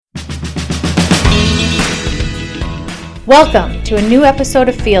Welcome to a new episode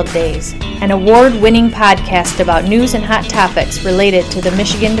of Field Days, an award-winning podcast about news and hot topics related to the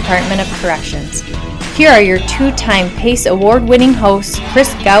Michigan Department of Corrections. Here are your two-time PACE award-winning hosts,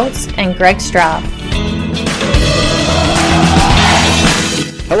 Chris Gautz and Greg Straub.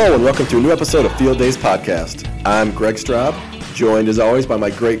 Hello and welcome to a new episode of Field Days podcast. I'm Greg Straub, joined as always by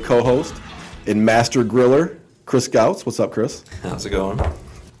my great co-host and master griller, Chris Gautz. What's up, Chris? How's it going?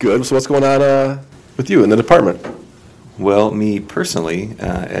 Good. So what's going on with you in the department? Well, me personally,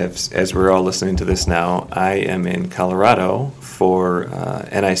 as we're all listening to this now, I am in Colorado for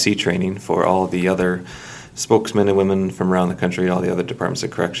NIC training for all the other spokesmen and women from around the country, all the other departments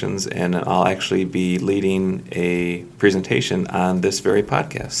of corrections, and I'll actually be leading a presentation on this very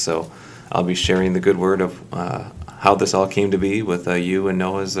podcast. So I'll be sharing the good word of how this all came to be with you and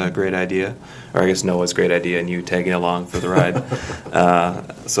Noah's great idea, or I guess Noah's great idea and you tagging along for the ride.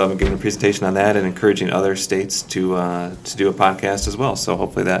 So I'm giving a presentation on that and encouraging other states to do a podcast as well. So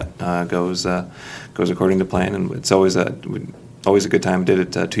hopefully that goes according to plan, and it's always a good time.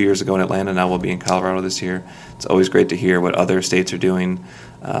 Did it 2 years ago in Atlanta. Now we'll be in Colorado this year. It's always great to hear what other states are doing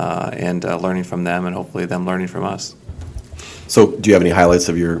and learning from them, and hopefully them learning from us. So do you have any highlights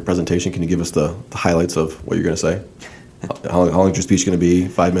of your presentation? Can you give us the highlights of what you're going to say? How long is your speech going to be?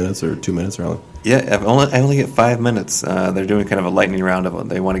 5 minutes or 2 minutes or how long? Yeah, I only get 5 minutes. They're doing kind of a lightning round of it.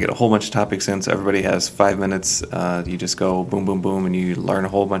 They want to get a whole bunch of topics in, so everybody has 5 minutes. You just go boom, boom, boom, and you learn a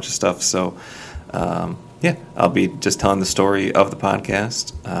whole bunch of stuff. So, yeah, I'll be just telling the story of the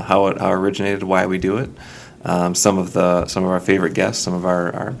podcast, how it originated, why we do it. Some of our favorite guests, some of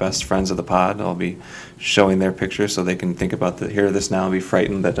our best friends of the pod, I'll be showing their pictures so they can think about hear this now and be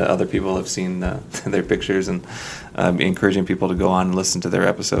frightened that other people have seen their pictures, and encouraging people to go on and listen to their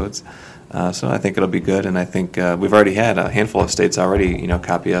episodes. So I think it'll be good, and I think we've already had a handful of states already,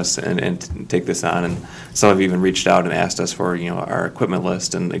 copy us and take this on, and some have even reached out and asked us for, our equipment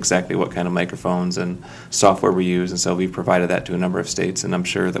list and exactly what kind of microphones and software we use, and so we've provided that to a number of states, and I'm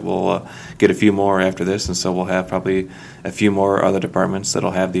sure that we'll get a few more after this, and so we'll have probably a few more other departments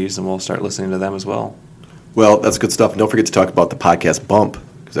that'll have these, and we'll start listening to them as well. Well, that's good stuff. And don't forget to talk about the podcast bump,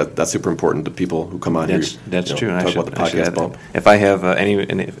 because that's super important to people who come on here. That's true. Talk about the podcast bump. If I have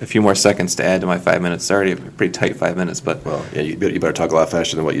a few more seconds to add to my 5 minutes, it's already a pretty tight 5 minutes. But well, yeah, you better talk a lot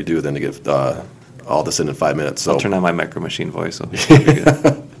faster than what you do then to get all this in 5 minutes. So I'll turn on my Micro Machine voice. It'll be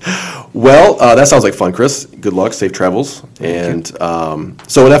good. Well, that sounds like fun, Chris. Good luck, safe travels. And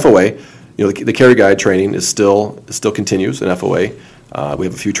so in FOA, the carry guide training still continues in FOA. We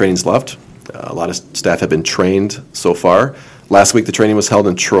have a few trainings left. A lot of staff have been trained so far. Last week, the training was held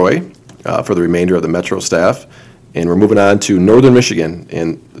in Troy for the remainder of the Metro staff. And we're moving on to Northern Michigan.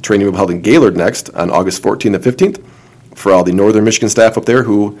 And the training will be held in Gaylord next on August 14th and 15th for all the Northern Michigan staff up there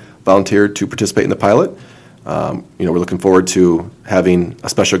who volunteered to participate in the pilot. We're looking forward to having a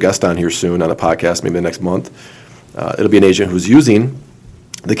special guest on here soon on a podcast, maybe the next month. It'll be an agent who's using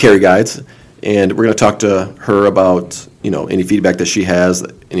the carry guides. And we're going to talk to her about, any feedback that she has,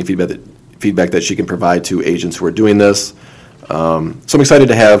 any feedback that she can provide to agents who are doing this. So I'm excited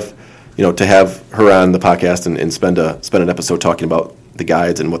to have her on the podcast and spend an episode talking about the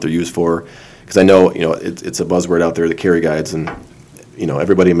guides and what they're used for, because I know it's a buzzword out there, the carry guides, and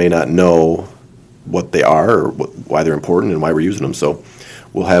everybody may not know what they are or why they're important and why we're using them. So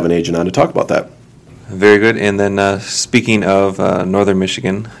we'll have an agent on to talk about that. Very good. And then speaking of Northern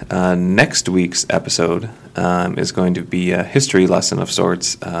Michigan, next week's episode is going to be a history lesson of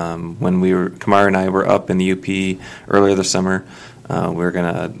sorts. When Kamar and I were up in the UP earlier this summer, we were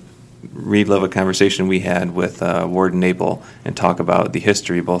going to relive a conversation we had with Warden Naple and talk about the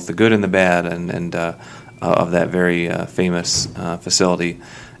history, both the good and the bad, and of that very famous facility,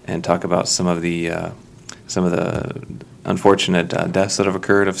 and talk about some of the unfortunate deaths that have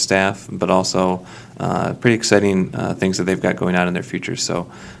occurred of staff, but also pretty exciting things that they've got going on in their future.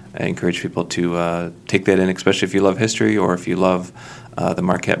 So I encourage people to take that in, especially if you love history or if you love the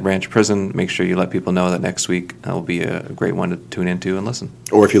Marquette Branch Prison. Make sure you let people know that next week will be a great one to tune into and listen.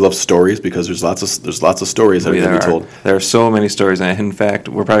 Or if you love stories, because there's lots of stories that are going to be told. There are so many stories, and in fact,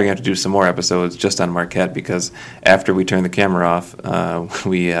 we're probably going to have to do some more episodes just on Marquette, because after we turn the camera off,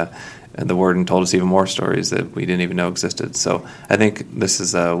 the warden told us even more stories that we didn't even know existed. So I think this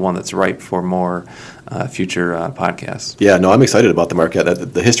is one that's ripe for more future podcasts. Yeah, no, I'm excited about the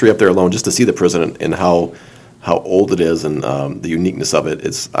Marquette. The history up there alone, just to see the prison and how old it is and the uniqueness of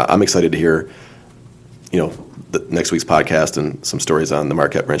it. I'm excited to hear, the next week's podcast and some stories on the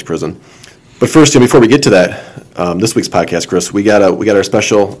Marquette Branch Prison. But first, before we get to that, this week's podcast, Chris, we got our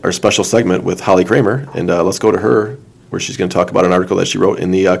special segment with Holly Kramer, and let's go to her, where she's going to talk about an article that she wrote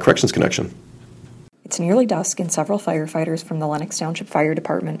in the Corrections Connection. It's nearly dusk, and several firefighters from the Lennox Township Fire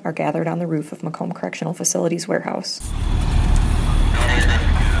Department are gathered on the roof of Macomb Correctional Facility's warehouse.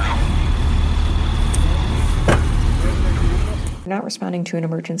 They're not responding to an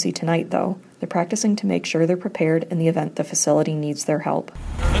emergency tonight, though. They're practicing to make sure they're prepared in the event the facility needs their help.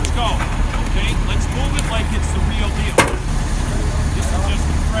 Let's go, okay? Let's move it like it's the real deal. This is just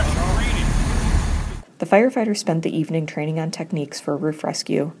a fresh reading. The firefighters spent the evening training on techniques for a roof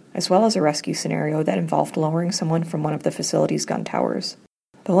rescue, as well as a rescue scenario that involved lowering someone from one of the facility's gun towers.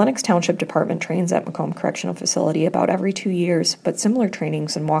 The Lennox Township Department trains at Macomb Correctional Facility about every 2 years, but similar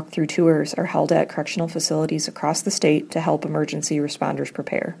trainings and walk-through tours are held at correctional facilities across the state to help emergency responders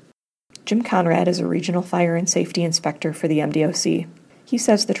prepare. Jim Conrad is a regional fire and safety inspector for the MDOC. He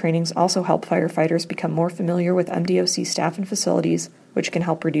says the trainings also help firefighters become more familiar with MDOC staff and facilities, which can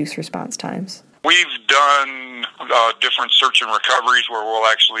help reduce response times. We've done different search and recoveries where we'll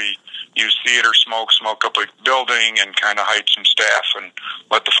actually use theater smoke up a building and kind of hide some staff and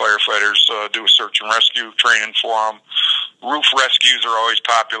let the firefighters do a search and rescue training for them. Roof rescues are always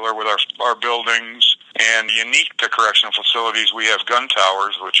popular with our buildings. And unique to correctional facilities, we have gun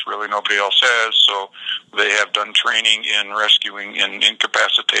towers, which really nobody else has, so they have done training in rescuing an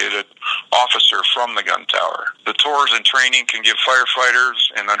incapacitated officer from the gun tower. The tours and training can give firefighters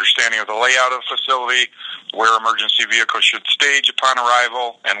an understanding of the layout of the facility, where emergency vehicles should stage upon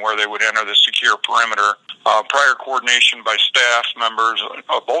arrival, and where they would enter the secure perimeter. Prior coordination by staff members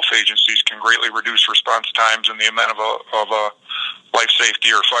of both agencies can greatly reduce response times in the event of a life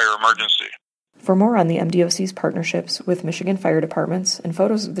safety or fire emergency. For more on the MDOC's partnerships with Michigan fire departments and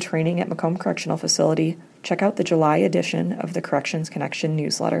photos of the training at Macomb Correctional Facility, check out the July edition of the Corrections Connection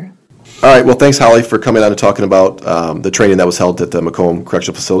newsletter. All right, well, thanks, Holly, for coming on and talking about the training that was held at the Macomb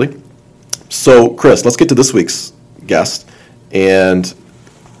Correctional Facility. So, Chris, let's get to this week's guest. And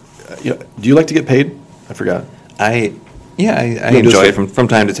do you like to get paid? I forgot. I enjoy it from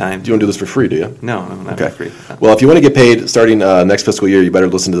time to time. Do you want to do this for free, do you? No, not okay. for free. Well, if you want to get paid starting next fiscal year, you better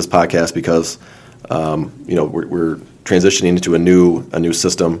listen to this podcast because we're transitioning into a new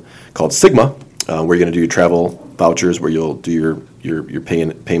system called Sigma, where you're going to do your travel vouchers, where you'll do your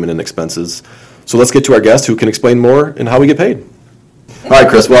payment and expenses. So let's get to our guest who can explain more and how we get paid. All right,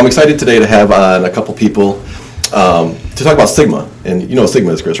 Chris. Well, I'm excited today to have on a couple people to talk about Sigma. And you know what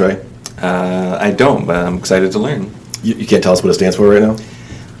Sigma is, Chris, right? I don't, but I'm excited to learn. You can't tell us what it stands for right now?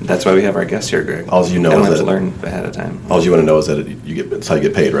 That's why we have our guest here, Greg. All you know is that have to learn ahead of time. All you want to know is that it's how you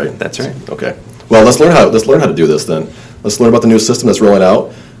get paid, right? That's right. Okay. Well, let's learn how to do this then. Let's learn about the new system that's rolling out.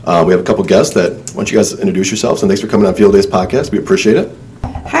 We have a couple guests that why don't you guys introduce yourselves, and thanks for coming on Field Days Podcast. We appreciate it.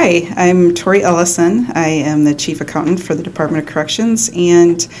 Hi, I'm Tori Ellison. I am the Chief Accountant for the Department of Corrections,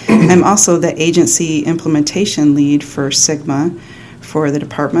 and I'm also the Agency Implementation Lead for Sigma for the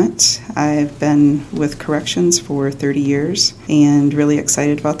department. I've been with Corrections for 30 years and really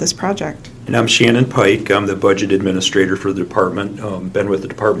excited about this project. And I'm Shannon Pike. I'm the Budget Administrator for the department. Been with the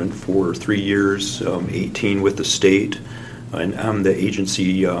department for 3 years, 18 with the state, and I'm the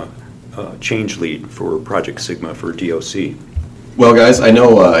agency change lead for Project Sigma for DOC. Well, guys, I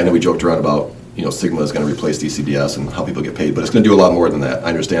know we joked around about Sigma is going to replace DCDS and how people get paid, but it's going to do a lot more than that. I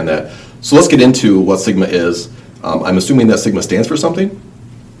understand that. So let's get into what Sigma is. I'm assuming that Sigma stands for something?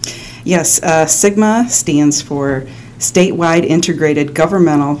 Yes, Sigma stands for Statewide Integrated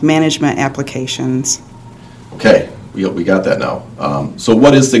Governmental Management Applications. Okay, we got that now. So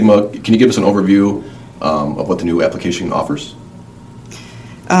what is Sigma? Can you give us an overview of what the new application offers?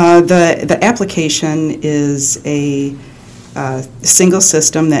 The application is a single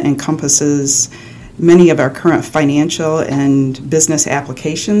system that encompasses many of our current financial and business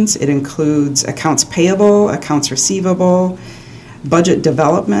applications. It includes accounts payable, accounts receivable, budget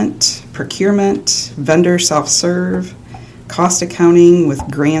development, procurement, vendor self-serve, cost accounting with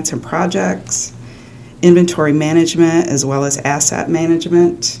grants and projects, inventory management as well as asset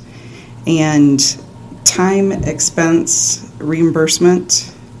management, and time expense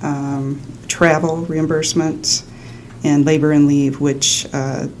reimbursement, travel reimbursement, and labor and leave, which,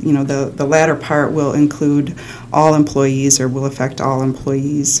 the latter part will include all employees or will affect all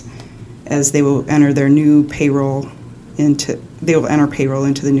employees as they will enter their new payroll into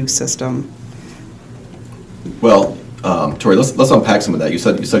the new system. Well, Tori, let's unpack some of that. You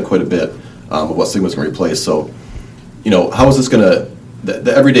said quite a bit of what Sigma's going to replace. So, how is this going to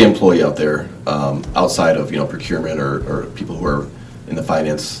the everyday employee out there, outside of procurement or people who are in the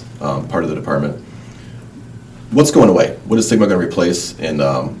finance part of the department? What's going away? What is Sigma going to replace, and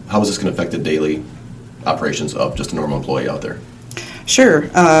how is this going to affect the daily operations of just a normal employee out there? Sure.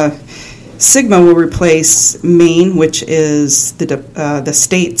 Sigma will replace Maine, which is the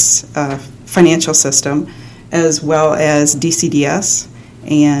state's financial system, as well as DCDS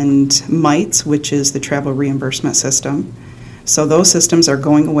and MITES, which is the travel reimbursement system. So those systems are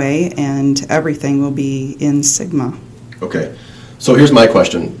going away, and everything will be in Sigma. Okay. So here's my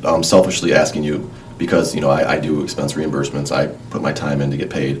question, selfishly asking you, because I do expense reimbursements. I put my time in to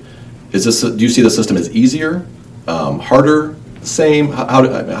get paid. Do you see the system as easier, harder, same? How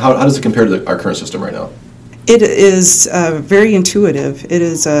does it compare to our current system right now? It is very intuitive. It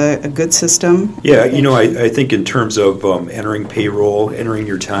is a good system. Yeah, I think in terms of entering payroll, entering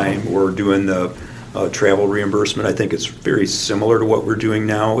your time, or doing the travel reimbursement, I think it's very similar to what we're doing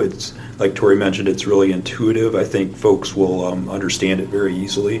now. It's, like Tori mentioned, it's really intuitive. I think folks will understand it very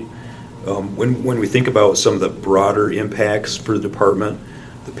easily. When we think about some of the broader impacts for the department,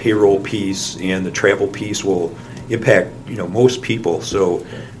 the payroll piece and the travel piece will impact most people. So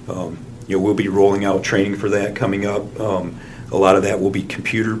we'll be rolling out training for that coming up. A lot of that will be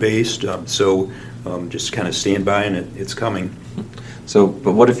computer based. So just kind of stand by, and it's coming. So,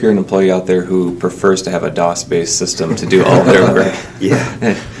 but what if you're an employee out there who prefers to have a DOS-based system to do all of their work? Yeah.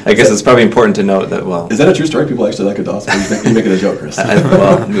 I guess it's probably important to note that, Is that a true story? People actually like a DOS? You're making a joke, Chris.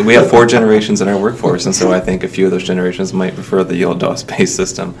 We have 4 generations in our workforce, and so I think a few of those generations might prefer the old DOS-based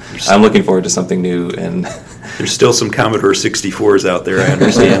system. I'm looking forward to something new. And there's still some Commodore 64s out there, I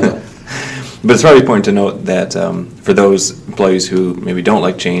understand. But it's probably important to note that for those employees who maybe don't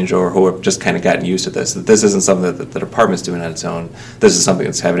like change or who have just kind of gotten used to this, that this isn't something that the department's doing on its own. This is something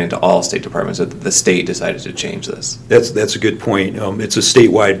that's happening to all state departments. That the state decided to change this. That's a good point. It's a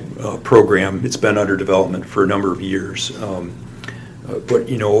statewide program. It's been under development for a number of years.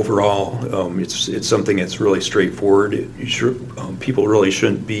 But overall, it's something that's really straightforward. People really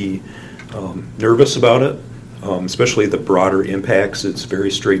shouldn't be nervous about it, especially the broader impacts. It's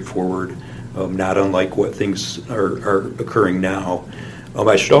very straightforward. Not unlike what things are occurring now.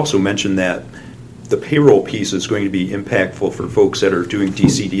 I should also mention that the payroll piece is going to be impactful for folks that are doing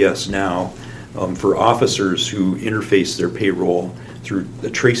DCDS now. For officers who interface their payroll through the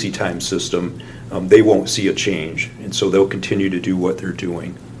Tracy Time system, they won't see a change, and so they'll continue to do what they're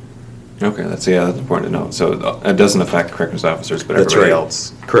doing. Okay, that's important to note. So it doesn't affect corrections officers, but That's everybody right.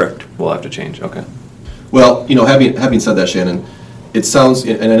 else Correct. will have to change. Okay. Well, having said that, Shannon, it sounds,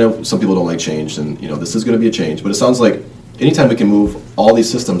 and I know some people don't like change, and this is going to be a change, but it sounds like anytime we can move all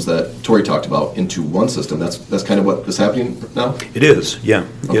these systems that Tori talked about into one system, that's kind of what is happening now? It is, yeah.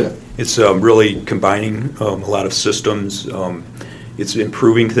 Okay. It's really combining a lot of systems. It's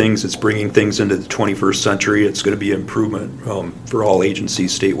improving things. It's bringing things into the 21st century. It's going to be an improvement for all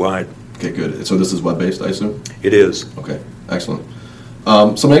agencies statewide. Okay, good. So this is web-based, I assume? It is. Okay, excellent.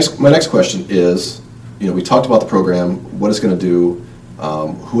 So my next question is, we talked about the program, what it's going to do,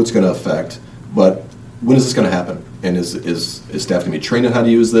 who it's going to affect, but when is this going to happen? And is staff going to be trained on how to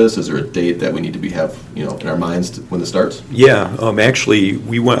use this? Is there a date that we need to have in our minds when this starts? Yeah, actually,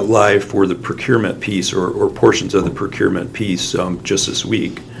 we went live for the procurement piece or portions of the procurement piece just this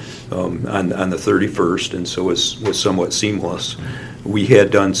week on the 31st, and so it was somewhat seamless. We had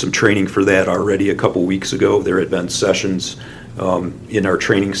done some training for that already a couple weeks ago. There had been sessions in our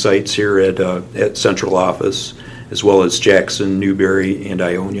training sites here at Central Office, as well as Jackson, Newberry, and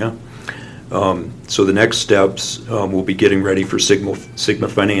Ionia. So the next steps will be getting ready for Sigma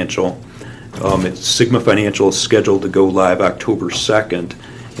Financial. Sigma Financial is scheduled to go live October 2nd,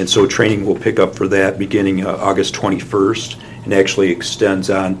 and so training will pick up for that beginning August 21st, and actually extends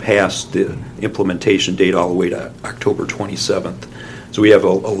on past the implementation date all the way to October 27th. So we have a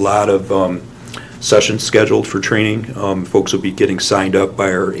lot of sessions scheduled for training. Folks will be getting signed up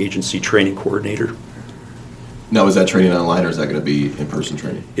by our agency training coordinator. Now, is that training online, or is that going to be in-person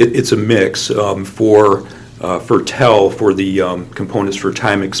training? It's a mix. For TEL, for the components for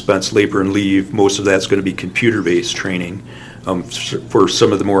time, expense, labor, and leave, most of that's going to be computer-based training. For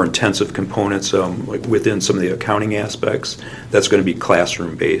some of the more intensive components, like within some of the accounting aspects, that's going to be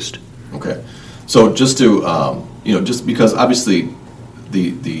classroom-based. Okay. So just to, just because obviously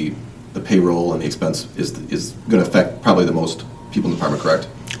the payroll and the expense is going to affect probably the most people in the department, correct?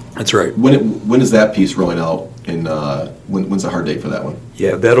 That's right. When is that piece rolling out, and when's the hard date for that one?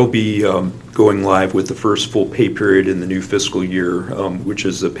 Yeah, that'll be going live with the first full pay period in the new fiscal year, which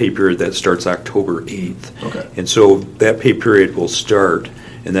is the pay period that starts October 8th. Okay. And so that pay period will start,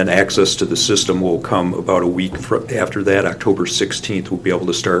 and then access to the system will come about a week after that. October 16th, we'll be able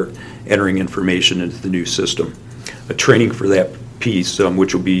to start entering information into the new system. A training for that piece,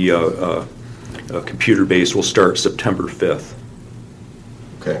 which will be computer-based, will start September 5th.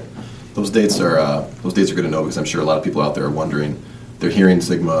 Okay, those dates are good to know, because I'm sure a lot of people out there are wondering, they're hearing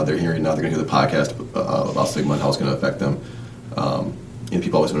Sigma, they're hearing now they're going to hear the podcast about Sigma and how it's going to affect them. And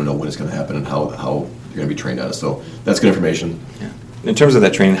people always want to know when it's going to happen and how you're going to be trained on it. So that's good information. Yeah. In terms of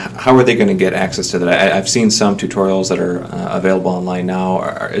that training, how are they going to get access to that? I've seen some tutorials that are available online now.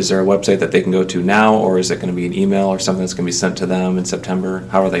 Is there a website that they can go to now, or is it going to be an email or something that's going to be sent to them in September?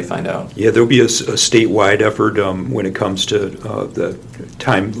 How will they find out? Yeah, there'll be a statewide effort when it comes to the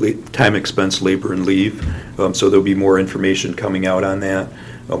time expense, labor, and leave. So there'll be more information coming out on that.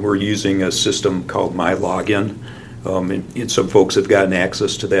 We're using a system called MyLogin. And some folks have gotten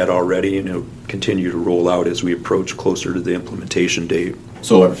access to that already, and it'll continue to roll out as we approach closer to the implementation date.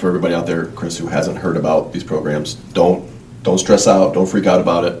 So for everybody out there, Chris, who hasn't heard about these programs, don't stress out, don't freak out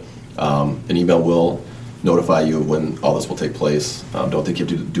about it. An email will notify you of when all this will take place. Don't think you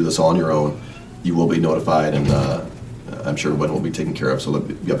have to do this all on your own. You will be notified, and I'm sure when it will be taken care of, so they'll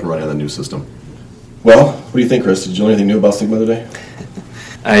be up and running on the new system. Well, what do you think, Chris? Did you learn anything new about Sigma today?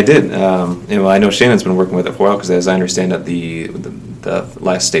 I did. I know Shannon's been working with it for a while, because as I understand it, the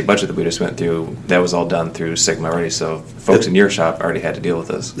last state budget that we just went through, that was all done through Sigma already, so folks in your shop already had to deal with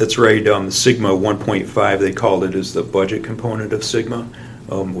this. That's right. Sigma 1.5, they called it, is the budget component of Sigma,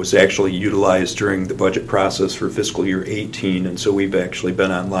 was actually utilized during the budget process for fiscal year 18, and so we've actually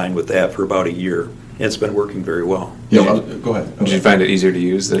been online with that for about a year. And it's been working very well. Yeah, go ahead. Did you find it easier to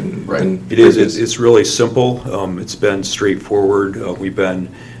use than It is. It's really simple. It's been straightforward. We've been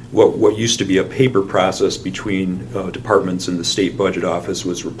what used to be a paper process between departments in the state budget office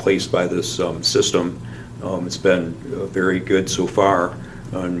was replaced by this system. It's been very good so far,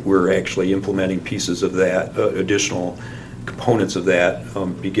 and we're actually implementing pieces of that, additional components of that,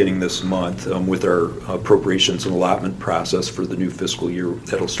 beginning this month with our appropriations and allotment process for the new fiscal year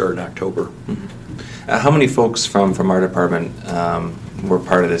that'll start in October. Mm-hmm. How many folks from our department were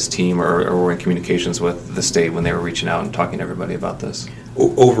part of this team or were in communications with the state when they were reaching out and talking to everybody about this?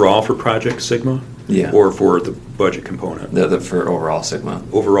 Overall for Project Sigma? Yeah. Or for the budget component? For overall Sigma.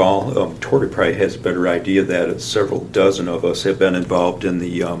 Overall, Tori probably has a better idea of that. Several dozen of us have been involved in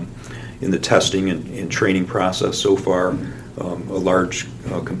the testing and training process so far. A large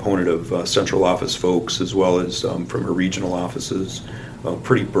component of central office folks, as well as from our regional offices.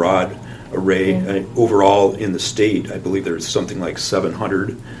 Pretty broad array. Overall in the state, I believe there's something like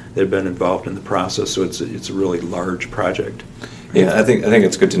 700 that have been involved in the process, so it's a really large project. Yeah, I think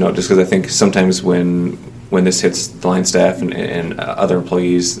it's good to know, just because I think sometimes when this hits the line staff and other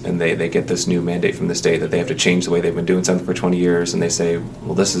employees, and they get this new mandate from the state that they have to change the way they've been doing something for 20 years, and they say,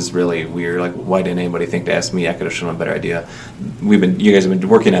 well, this is really weird, like, why didn't anybody think to ask me? I could have shown a better idea. You guys have been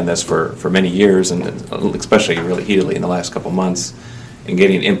working on this for many years, and especially really heatedly in the last couple months, and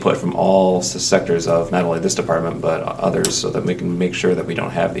getting input from all sectors of not only this department but others, so that we can make sure that we don't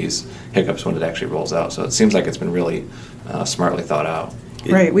have these hiccups when it actually rolls out. So it seems like it's been really smartly thought out.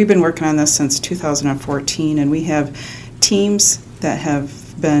 Right. We've been working on this since 2014, and we have teams that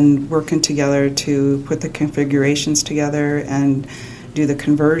have been working together to put the configurations together and do the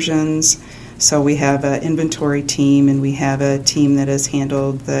conversions. So we have an inventory team, and we have a team that has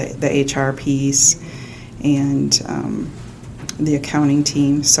handled the HR piece and the accounting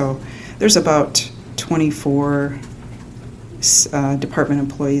team. So there's about 24 department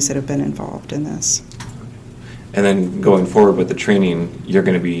employees that have been involved in this. And then going forward with the training, you're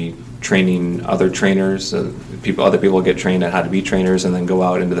going to be training other trainers, other people get trained on how to be trainers, and then go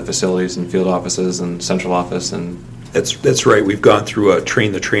out into the facilities and field offices and central office. And That's right. We've gone through a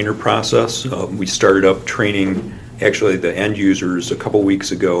train the trainer process. We started up training actually the end users a couple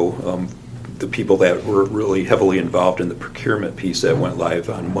weeks ago. The people that were really heavily involved in the procurement piece that went live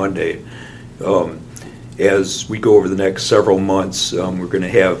on Monday. As we go over the next several months, we're going to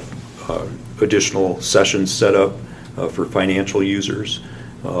have additional sessions set up for financial users.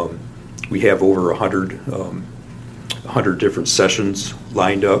 We have over 100 different sessions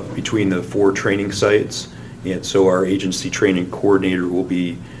lined up between the 4 training sites, and so our agency training coordinator will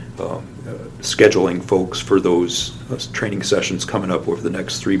be scheduling folks for those training sessions coming up over the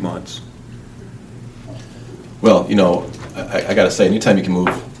next 3 months. Well, I got to say, anytime you can move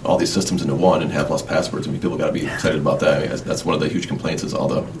all these systems into one and have less passwords, I mean, people got to be excited about that. I mean, that's one of the huge complaints is all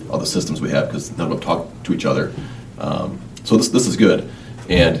the systems we have, because none of them talk to each other. So this is good,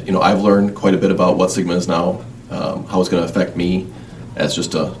 and I've learned quite a bit about what Sigma is now, how it's going to affect me as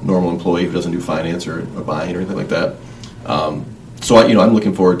just a normal employee who doesn't do finance or buying or anything like that. So I'm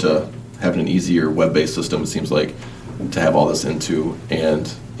looking forward to having an easier web-based system. It seems like to have all this into,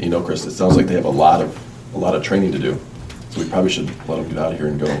 and Chris, it sounds like they have a lot of training to do. So we probably should let them get out of here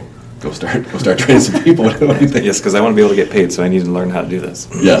and go go start training some people. What do you think? Yes, because I want to be able to get paid, so I need to learn how to do this.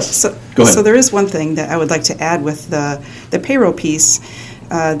 Yes. So, go ahead. So there is one thing that I would like to add with the payroll piece.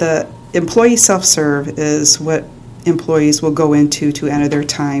 The employee self-serve is what employees will go into to enter their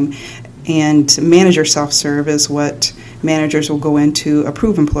time, and manager self-serve is what managers will go into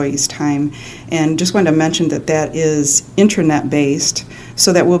approve employees' time. And just wanted to mention that is intranet-based,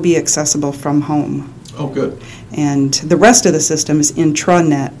 so that will be accessible from home. Oh, good. And the rest of the system is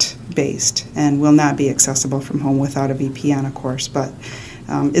intranet-based and will not be accessible from home without a VPN, of course. But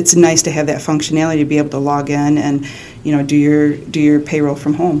it's nice to have that functionality to be able to log in and do your payroll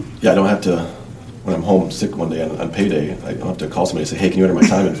from home. Yeah, I don't have to. When I'm home sick one day on payday, I don't have to call somebody and say, "Hey, can you enter my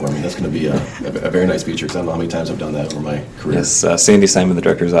time in for me?" That's going to be a very nice feature, because I don't know how many times I've done that over my career. Yes, Sandy Simon, the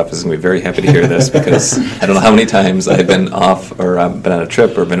director's office, is going to be very happy to hear this, because I don't know how many times I've been off or been on a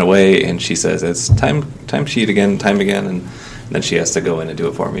trip or been away, and she says it's time sheet again, and then she has to go in and do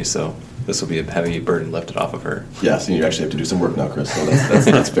it for me. So this will be a heavy burden lifted off of her. Yes, and you actually have to do some work now, Chris. So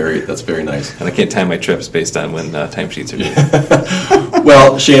that's very nice. And I can't time my trips based on when timesheets are due.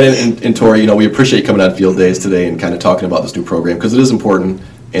 Well, Shannon and Tori, we appreciate you coming on Field Days today and kind of talking about this new program, because it is important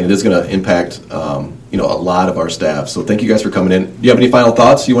and it is going to impact a lot of our staff. So thank you guys for coming in. Do you have any final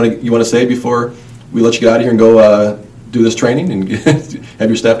thoughts you want to say before we let you get out of here and go do this training and have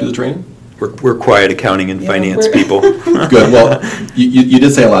your staff do the training? We're quiet accounting and finance people. Good. Well, you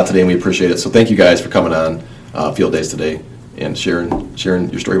did say a lot today, and we appreciate it. So thank you guys for coming on Field Days today and sharing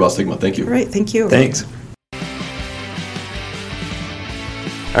your story about Sigma. Thank you. All right, thank you. Thanks.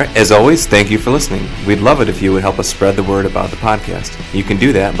 All right, as always, thank you for listening. We'd love it if you would help us spread the word about the podcast. You can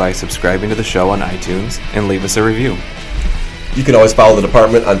do that by subscribing to the show on iTunes and leave us a review. You can always follow the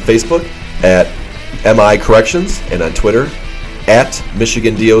department on Facebook at MI Corrections and on Twitter at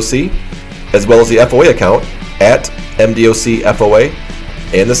Michigan DOC, as well as the FOA account at MDOC FOA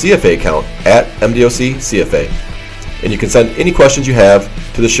and the CFA account at MDOC CFA. And you can send any questions you have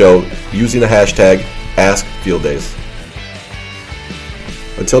to the show using the hashtag AskFieldDays.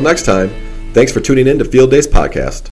 Until next time, thanks for tuning in to Field Days Podcast.